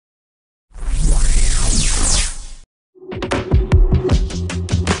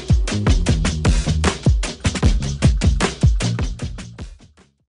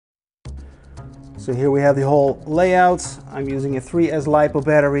So here we have the whole layout. I'm using a 3S LiPo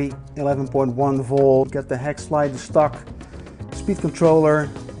battery, 11.1 volt. Got the hex slide, the stock speed controller,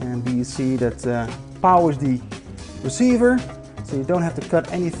 and you see that powers the receiver. So you don't have to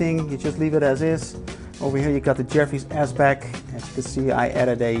cut anything, you just leave it as is. Over here you got the Jevries SBEC. As you can see, I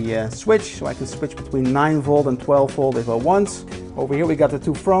added a switch, so I can switch between 9 volt and 12 volt if I want. Over here we got the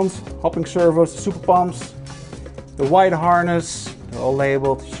two front hopping servos, the SuperPumps, the white harness. They're all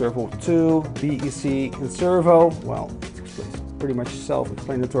labeled Servo 2, BEC, and Servo. Well, it's pretty much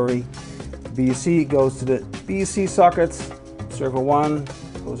self-explanatory. BEC goes to the BEC socket. Servo 1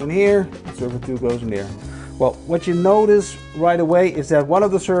 goes in here, Servo 2 goes in there. Well, what you notice right away is that one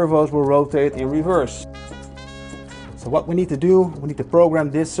of the servos will rotate in reverse. So what we need to do, we need to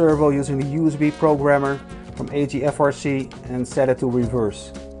program this servo using the USB programmer from AGFRC and set it to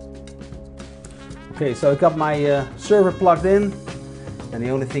reverse. Okay, so I got my servo plugged in, and the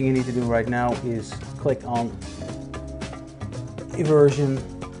only thing you need to do right now is click on inversion,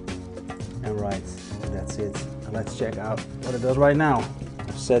 and right, that's it. And let's check out what it does right now.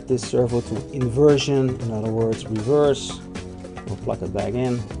 I've set this servo to inversion, in other words reverse. We'll plug it back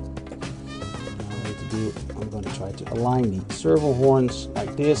in. Now what I need to do, I'm going to try to align the servo horns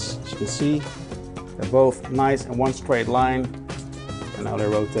like this. As you can see, they're both nice in one straight line, and now they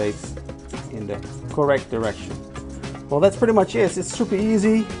rotate in the correct direction. Well, that's pretty much it. It's super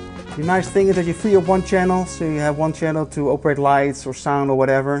easy. The nice thing is that you free up one channel, so you have one channel to operate lights or sound or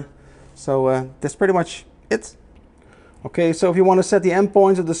whatever. So that's pretty much it. Okay, so if you want to set the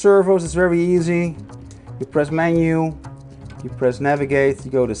endpoints of the servos, it's very easy. You press menu, you press navigate,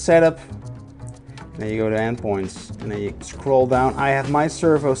 you go to setup, and then you go to endpoints, and then you scroll down. I have my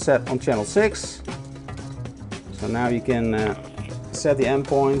servo set on channel 6. So now you can set the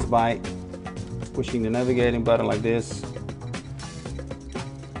endpoints by pushing the navigating button like this.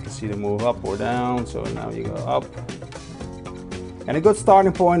 You can see them move up or down, so now you go up. And a good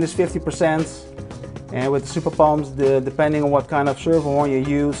starting point is 50%. And with the SuperPumps, depending on what kind of servo horn you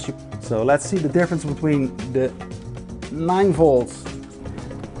use. So let's see the difference between the 9 volts.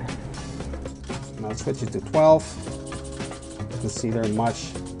 Now switch it to 12. You can see they're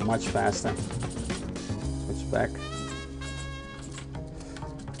much faster. Switch back.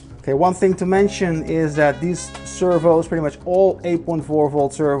 Okay, one thing to mention is that these servos, pretty much all 8.4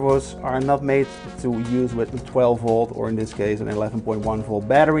 volt servos, are not made to use with a 12 volt, or in this case an 11.1 volt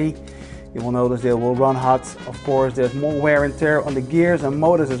battery. You will notice they will run hot. Of course, there's more wear and tear on the gears and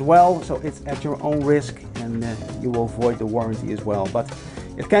motors as well, so it's at your own risk, and you will void the warranty as well. But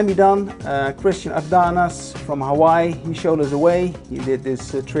it can be done. Christian Harnass from Hawaii, he showed us the way. He did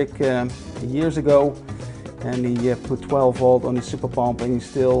this trick years ago, and he put 12 volt on the SuperPump, and he's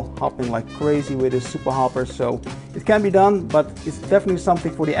still hopping like crazy with his super hopper. So it can be done, but it's definitely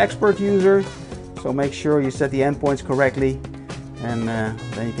something for the expert user. So make sure you set the endpoints correctly, and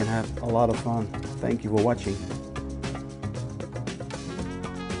then you can have a lot of fun. Thank you for watching.